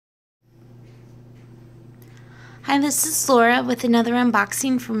Hi, this is Laura with another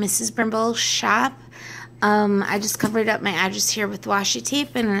unboxing from Mrs. Brimbles shop. I just covered up my address here with washi tape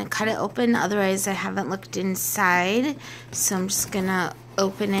and I cut it open. Otherwise, I haven't looked inside. So I'm just going to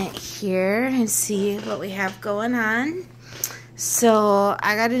open it here and see what we have going on. So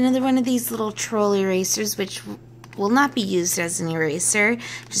I got another one of these little troll erasers, which will not be used as an eraser,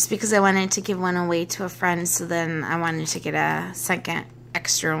 just because I wanted to give one away to a friend. So then I wanted to get a second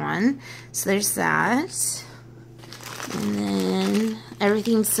extra one. So there's that. And then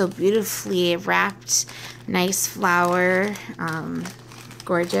everything's so beautifully wrapped, nice flower,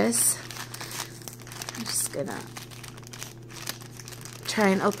 gorgeous. I'm just gonna try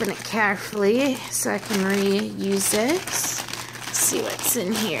and open it carefully so I can reuse it. Let's see what's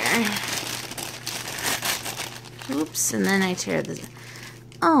in here. Oops, and then I tear the,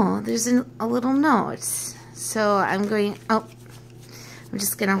 oh, there's a little note. So I'm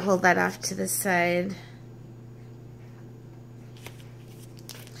just gonna hold that off to the side.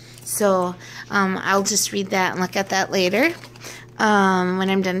 So I'll just read that and look at that later when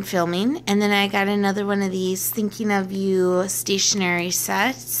I'm done filming. And then I got another one of these Thinking of You stationery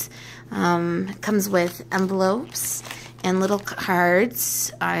sets. It comes with envelopes and little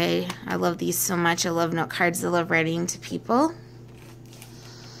cards. I love these so much. I love note cards. I love writing to people.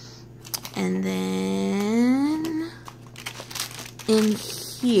 And then in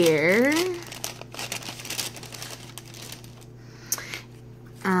here,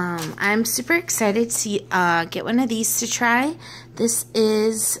 I'm super excited to get one of these to try. This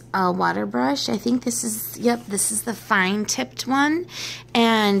is a water brush. I think this is, yep, this is the fine tipped one.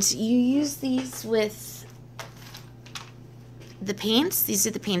 And you use these with the paints. These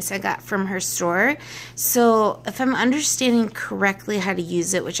are the paints I got from her store. So if I'm understanding correctly how to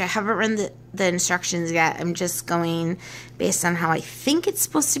use it, which I haven't run the instructions yet, I'm just going based on how I think it's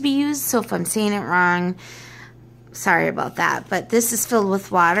supposed to be used. So if I'm saying it wrong, sorry about that. But this is filled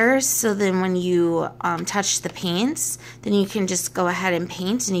with water, so then when you touch the paints, then you can just go ahead and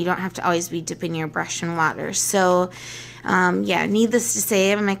paint, and you don't have to always be dipping your brush in water. So yeah, needless to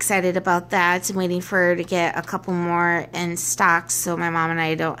say, I'm excited about that. I'm waiting for her to get a couple more in stock so my mom and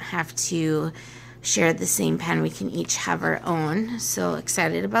I don't have to share the same pen. We can each have our own. So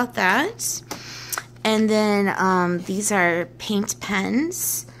excited about that. And then these are paint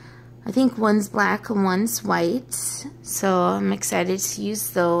pens. I think one's black and one's white, so I'm excited to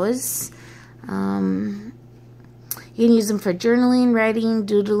use those. You can use them for journaling, writing,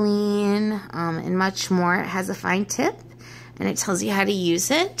 doodling, and much more. It has a fine tip, and it tells you how to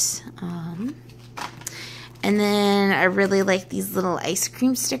use it. And then I really like these little ice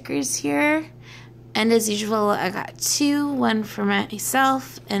cream stickers here. And as usual, I got two, one for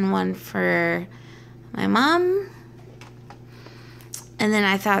myself and one for my mom. And then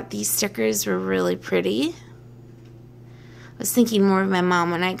I thought these stickers were really pretty. I was thinking more of my mom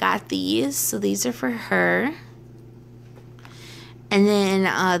when I got these, so these are for her. And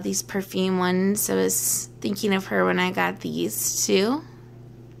then these perfume ones, I was thinking of her when I got these too.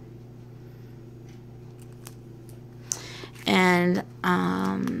 And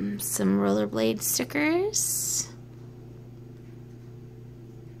some rollerblade stickers.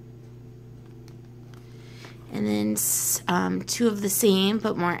 And then two of the same,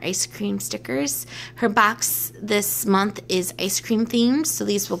 but more ice cream stickers. Her box this month is ice cream themed, so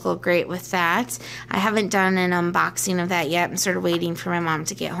these will go great with that. I haven't done an unboxing of that yet. I'm sort of waiting for my mom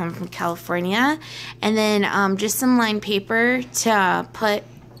to get home from California. And then just some lined paper to put,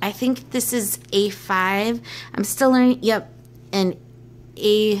 I think this is A5. I'm still learning, yep, trying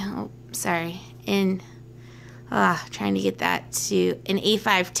to get that to an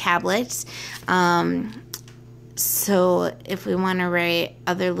A5 tablet. So if we want to write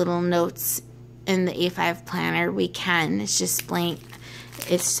other little notes in the A5 planner, we can. It's just blank.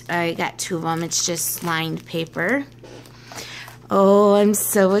 I got two of them. It's just lined paper. Oh, I'm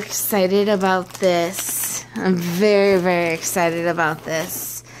so excited about this. I'm very, very excited about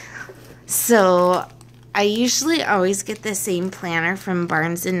this. So I usually always get the same planner from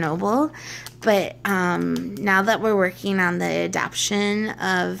Barnes & Noble. But now that we're working on the adoption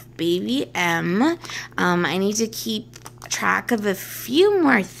of baby M, I need to keep track of a few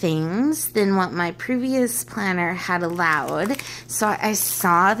more things than what my previous planner had allowed. So I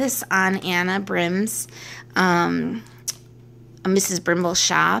saw this on Anna Brim's, Mrs. Brimbles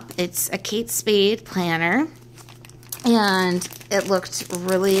shop. It's a Kate Spade planner. And it looked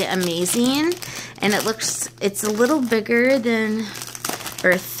really amazing. And it's a little bigger than,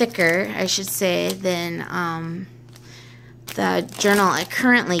 or thicker, I should say, than the journal I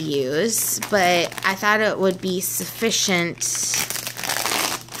currently use, but I thought it would be sufficient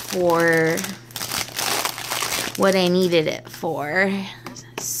for what I needed it for.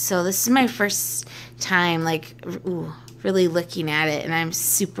 So this is my first time like really looking at it, and I'm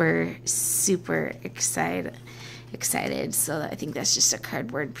super excited. So I think that's just a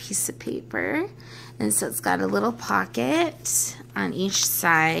cardboard piece of paper. And so it's got a little pocket on each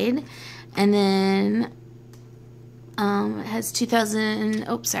side, and then it has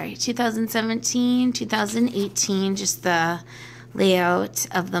 2017, 2018, just the layout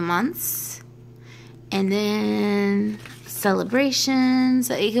of the months, and then celebrations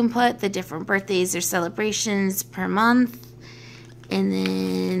that you can put, the different birthdays or celebrations per month, and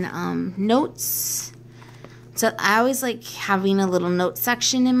then notes. So I always like having a little note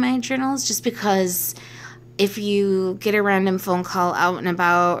section in my journals, just because if you get a random phone call out and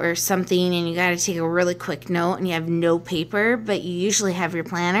about or something and you got to take a really quick note and you have no paper, but you usually have your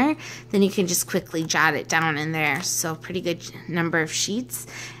planner, then you can just quickly jot it down in there. So pretty good number of sheets.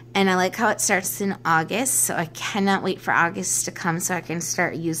 And I like how it starts in August, so I cannot wait for August to come so I can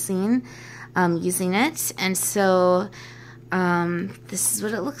start using it. And so this is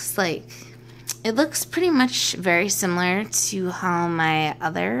what it looks like. It looks pretty much very similar to how my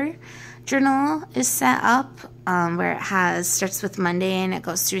other journal is set up, where it starts with Monday and it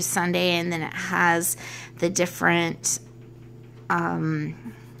goes through Sunday, and then it has the different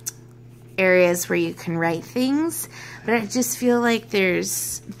areas where you can write things. But I just feel like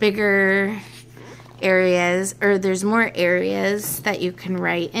there's bigger areas, or there's more areas that you can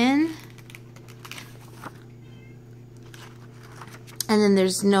write in. And then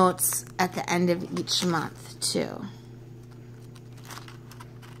there's notes at the end of each month too.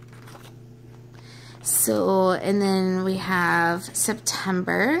 So, and then we have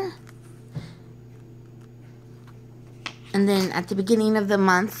September. And then at the beginning of the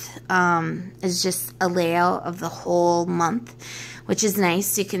month is just a layout of the whole month, which is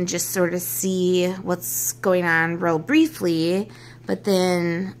nice. You can just sort of see what's going on real briefly. But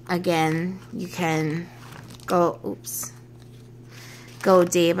then again, you can go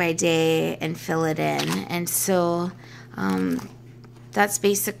day by day and fill it in. And so that's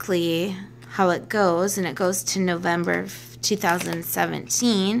basically how it goes. And it goes to November of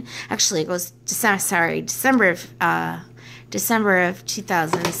 2017. Actually, it goes December of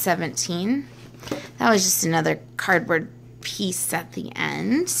 2017. That was just another cardboard piece at the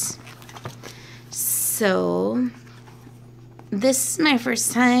end. So this is my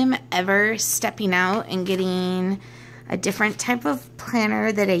first time ever stepping out and getting a different type of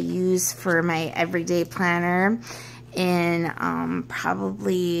planner that I use for my everyday planner in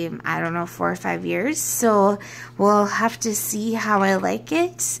probably, I don't know, 4 or 5 years. So we'll have to see how I like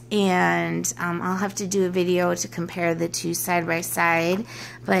it, and I'll have to do a video to compare the two side by side.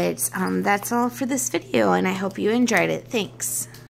 But that's all for this video, and I hope you enjoyed it. Thanks.